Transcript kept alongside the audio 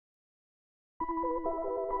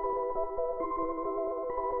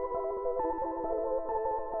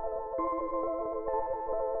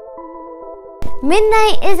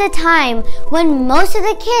Midnight is a time when most of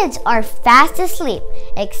the kids are fast asleep,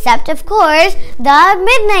 except of course the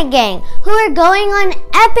Midnight Gang, who are going on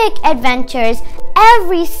epic adventures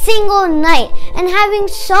every single night and having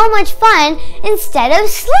so much fun instead of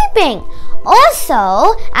sleeping.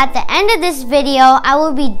 Also, at the end of this video, I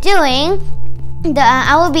will be picking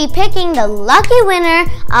the lucky winner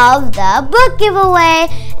of the book giveaway,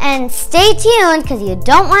 and stay tuned because you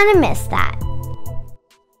don't want to miss that.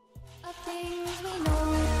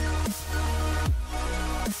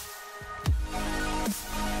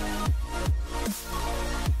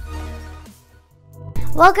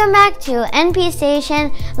 Welcome back to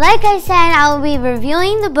NPStation. Like I said, I will be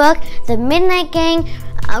reviewing the book The Midnight Gang,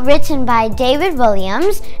 written by David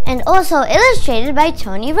Williams and also illustrated by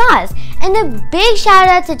Tony Ross. And a big shout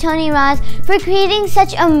out to Tony Ross for creating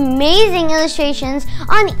such amazing illustrations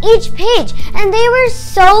on each page, and they were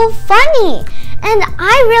so funny. And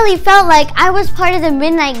I really felt like I was part of the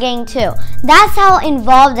Midnight Gang too. That's how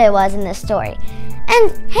involved I was in this story.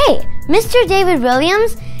 And hey, Mr. David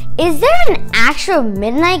Williams, is there an actual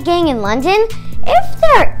Midnight Gang in London? If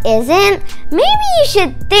there isn't, maybe you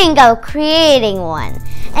should think of creating one.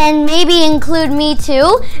 And maybe include me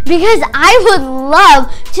too, because I would love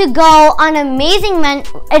to go on amazing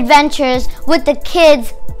adventures with the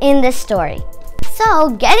kids in this story. So,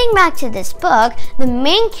 getting back to this book, the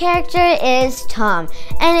main character is Tom.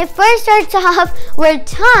 And it first starts off where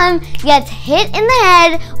Tom gets hit in the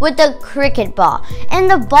head with a cricket ball. And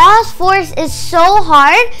the ball's force is so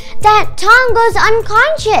hard that Tom goes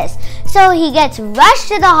unconscious. So he gets rushed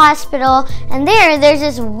to the hospital, and there's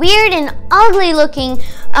this weird and ugly looking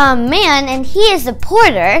man, and he is the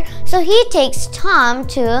porter. So he takes Tom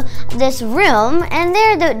to this room, and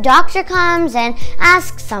there the doctor comes and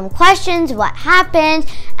asks some questions, what happened,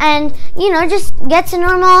 and just gets a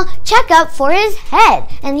normal checkup for his head.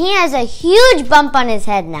 And he has a huge bump on his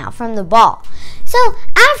head now from the ball. So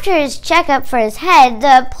after his checkup for his head,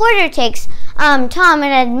 the porter takes Tom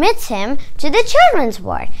and admits him to the children's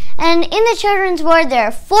ward. And in the children's ward, there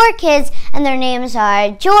are 4 kids, and their names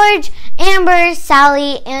are George, Amber,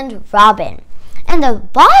 Sally, and Robin. And the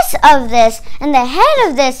boss of this and the head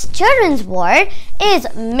of this children's ward is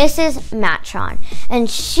Mrs. Matron. And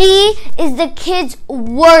she is the kids'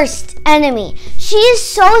 worst enemy. She is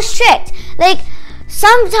so strict. Like,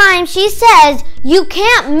 sometimes she says, you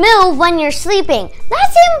can't move when you're sleeping.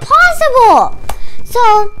 That's impossible.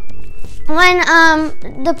 So when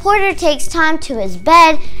the porter takes Tom to his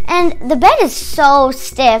bed, and the bed is so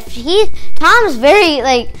stiff, Tom's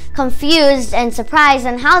very confused and surprised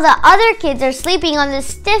on how the other kids are sleeping on the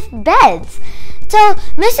stiff beds. So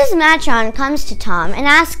Mrs. Matron comes to Tom and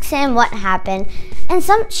asks him what happened, and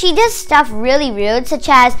she does stuff really rude, such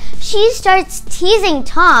as she starts teasing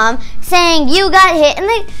Tom, saying, you got hit in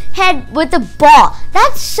the head with a ball.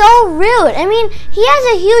 That's so rude. I mean, he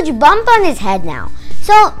has a huge bump on his head now.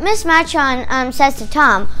 So Miss Matron says to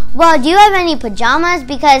Tom, well, do you have any pajamas?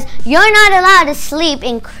 Because you're not allowed to sleep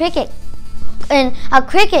in a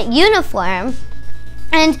cricket uniform.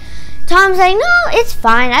 And Tom's like, no, it's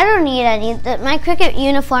fine. I don't need any. My cricket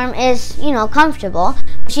uniform is, comfortable.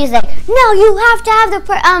 She's like, no, you have to have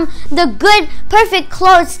the good, perfect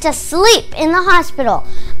clothes to sleep in the hospital.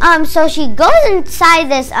 So she goes inside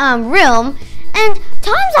this room, and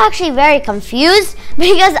Tom's actually very confused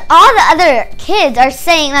because all the other kids are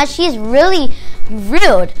saying that she's really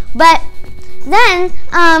rude. But then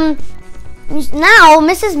now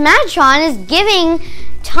Mrs. Matron is giving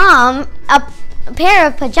Tom a pair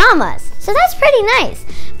of pajamas. So that's pretty nice.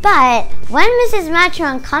 But when Mrs.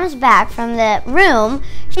 Matron comes back from the room,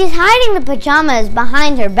 she's hiding the pajamas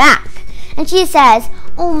behind her back. And she says,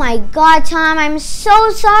 oh my God, Tom, I'm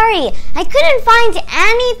so sorry. I couldn't find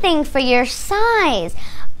anything for your size.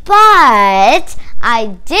 But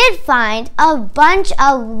I did find a bunch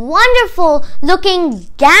of wonderful looking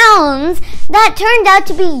gowns that turned out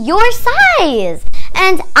to be your size.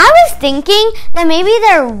 And I was thinking that maybe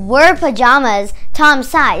there were pajamas Tom's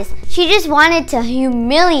size. She just wanted to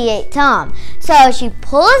humiliate Tom. So she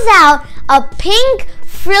pulls out a pink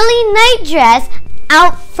frilly night dress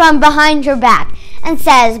out from behind her back and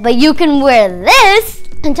says, but you can wear this.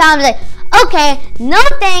 And Tom's like, okay, no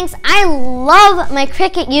thanks. I love my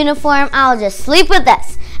cricket uniform. I'll just sleep with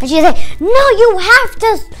this. And she's like, no, you have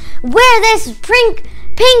to wear this pink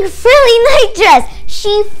frilly night dress.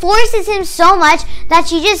 She forces him so much that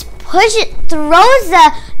she just throws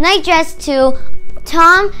the night dress to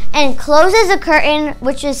Tom and closes the curtain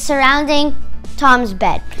which is surrounding Tom's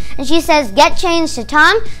bed. And she says, get changed to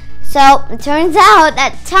Tom. So it turns out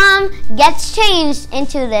that Tom gets changed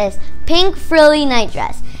into this pink frilly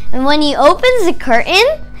nightdress. And when he opens the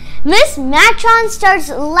curtain, Miss Matron starts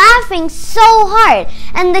laughing so hard.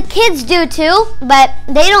 And the kids do too, but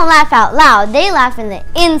they don't laugh out loud. They laugh in the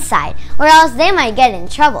inside, or else they might get in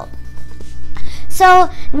trouble. So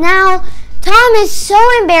now Tom is so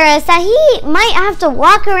embarrassed that he might have to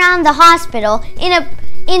walk around the hospital in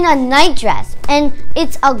a nightdress. And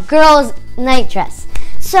it's a girl's nightdress.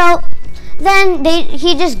 So then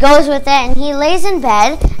he just goes with it and he lays in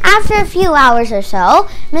bed. After a few hours or so,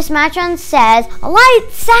 Miss Matron says,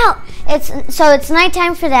 "Lights out!" It's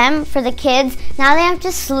nighttime for them, for the kids. Now they have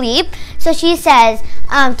to sleep. So she says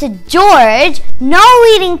to George, "No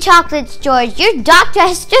eating chocolates, George. Your doctor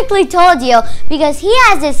has strictly told you, because he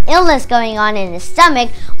has this illness going on in his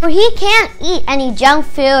stomach where he can't eat any junk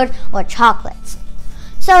food or chocolates."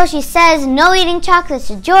 So she says no eating chocolates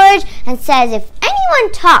to George and says if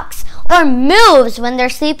anyone talks or moves when they're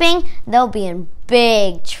sleeping, they'll be in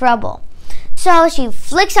big trouble. So she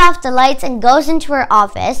flicks off the lights and goes into her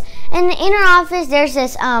office. And in her office, there's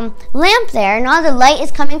this lamp there, and all the light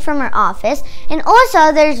is coming from her office. And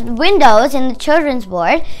also, there's windows in the children's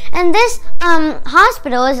ward. And this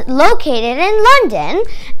hospital is located in London.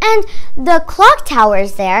 And the clock tower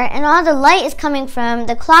is there, and all the light is coming from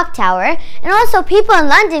the clock tower. And also, people in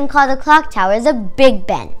London call the clock tower the Big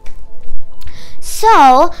Ben.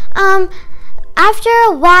 So, after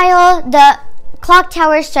a while, the clock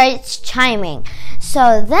tower starts chiming.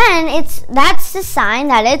 So then that's the sign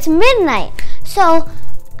that it's midnight. So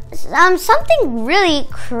something really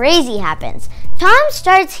crazy happens. Tom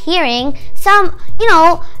starts hearing some,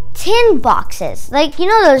 tin boxes. Like,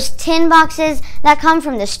 those tin boxes that come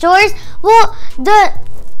from the stores? Well,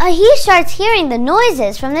 he starts hearing the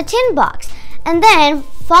noises from the tin box. And then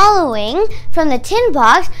following from the tin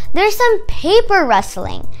box, there's some paper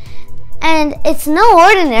rustling. And it's no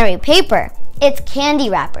ordinary paper. It's candy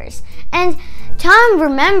wrappers. And Tom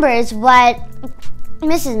remembers what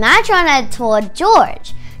Mrs. Matron had told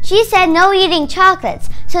George. She said no eating chocolates.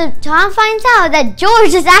 So Tom finds out that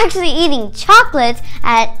George is actually eating chocolates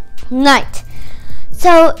at night.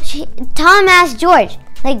 So Tom asks George,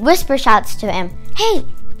 whisper shouts to him, "Hey,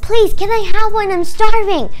 please, can I have one? I'm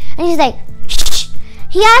starving." And he's like, "Shh."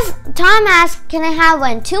 Tom asks, "Can I have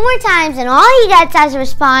one?" 2 more times, and all he gets as a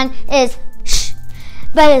response is, "Shh."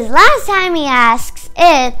 But his last time he asks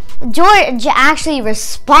it, George actually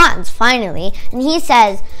responds finally, and he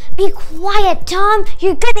says, "Be quiet, Tom,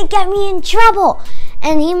 you're gonna get me in trouble."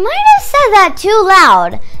 And he might have said that too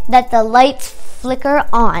loud that the lights flicker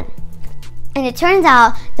on. And it turns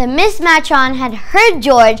out that Miss Matron had heard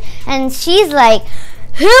George, and she's like,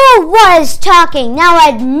 "Who was talking? Now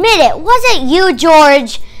admit it. Was it you,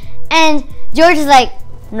 George?" And George is like,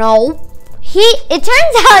 "No." It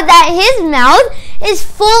turns out that his mouth is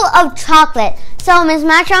full of chocolate. So Miss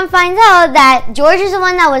Matron finds out that George is the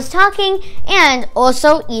one that was talking and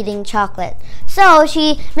also eating chocolate. So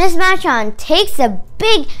Miss Matron takes a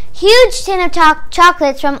big, huge tin of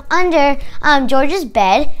chocolates from under George's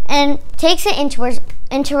bed and takes it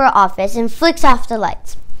into her office and flicks off the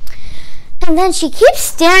lights. And then she keeps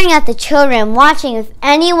staring at the children, watching if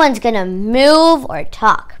anyone's gonna move or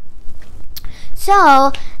talk.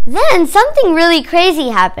 So then something really crazy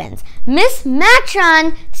happens. Miss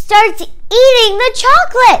Matron starts eating the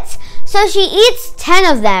chocolates. So she eats 10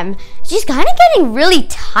 of them. She's kind of getting really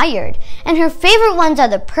tired. And her favorite ones are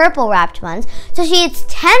the purple wrapped ones. So she eats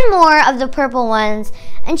 10 more of the purple ones.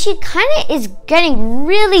 And she kind of is getting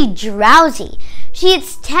really drowsy. She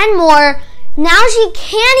eats 10 more. Now she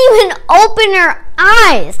can't even open her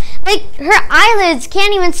eyes. Her eyelids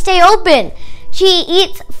can't even stay open. She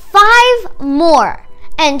eats 5 more.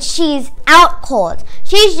 And she's out cold.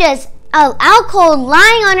 She's just out cold,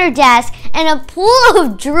 lying on her desk, and a pool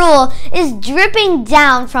of drool is dripping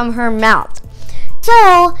down from her mouth.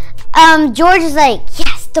 So George is like,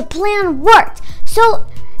 "Yes, the plan worked." So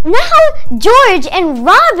now George and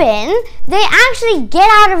Robin, they actually get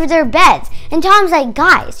out of their beds. And Tom's like,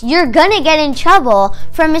 "Guys, you're gonna get in trouble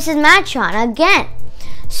from Mrs. Matron again."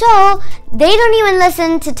 So they don't even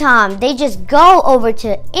listen to Tom. They just go over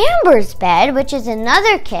to Amber's bed, which is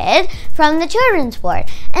another kid from the children's ward.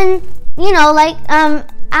 And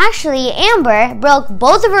actually Amber broke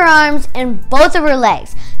both of her arms and both of her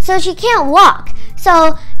legs, so she can't walk.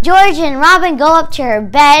 So George and Robin go up to her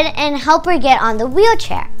bed and help her get on the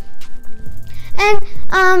wheelchair.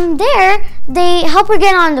 And there they help her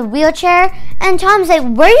get on the wheelchair, and Tom's like,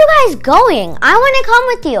 "Where are you guys going? I want to come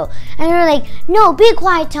with you." And they're like, "No, be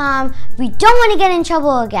quiet, Tom. We don't want to get in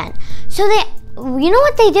trouble again." So you know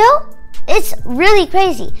what they do? It's really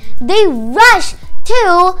crazy. They rush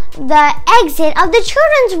to the exit of the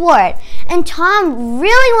children's ward. And Tom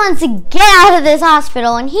really wants to get out of this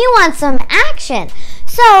hospital and he wants some action.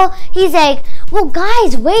 So he's like, well,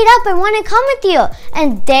 guys, wait up, I want to come with you.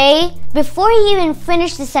 And before he even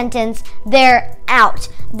finished the sentence, they're out.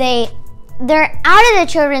 They're out of the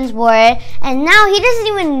children's ward, and now he doesn't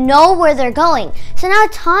even know where they're going. So now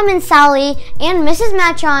Tom and Sally and Mrs.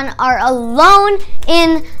 Matron are alone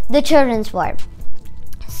in the children's ward.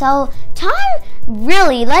 So Tom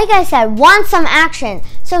really, like I said, wants some action.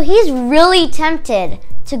 So he's really tempted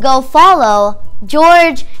to go follow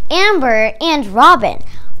George, Amber, and Robin,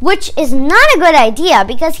 which is not a good idea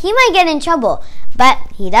because he might get in trouble. But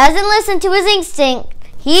he doesn't listen to his instinct.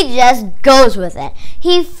 He just goes with it.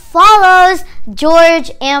 He follows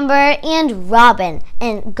George, Amber, and Robin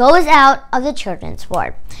and goes out of the children's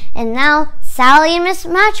ward. And now Sally and Miss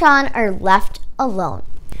Matron are left alone.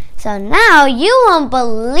 So now you won't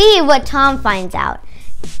believe what Tom finds out.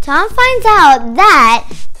 Tom finds out that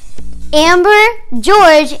Amber,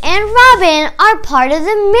 George, and Robin are part of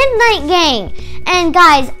the Midnight Gang. And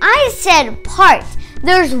guys, I said part.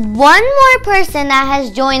 There's one more person that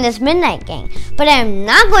has joined this Midnight Gang, but I'm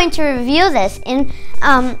not going to reveal this in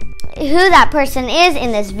who that person is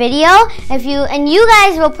in this video. And you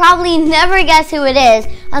guys will probably never guess who it is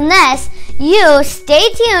unless you stay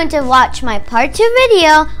tuned to watch my part 2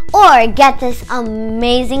 video or get this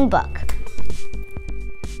amazing book.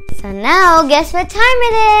 So now, guess what time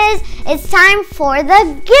it is? It's time for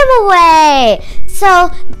the giveaway. So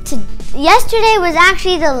yesterday was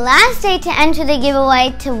actually the last day to enter the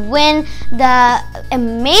giveaway to win the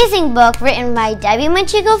amazing book written by Debbie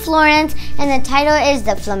Manchico Florence, and the title is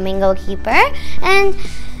The Flamingo Keeper. And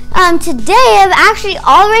today I've actually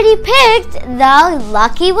already picked the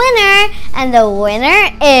lucky winner, and the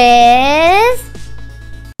winner is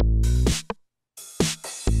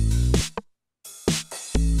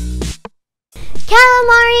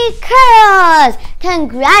Calamari-Curls!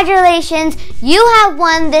 Congratulations, you have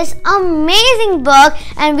won this amazing book,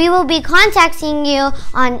 and we will be contacting you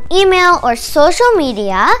on email or social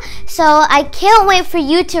media. So I can't wait for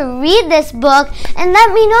you to read this book and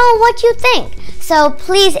let me know what you think. So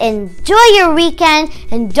please enjoy your weekend,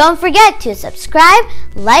 and don't forget to subscribe,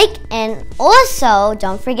 like, and also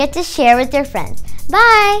don't forget to share with your friends.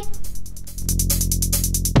 Bye!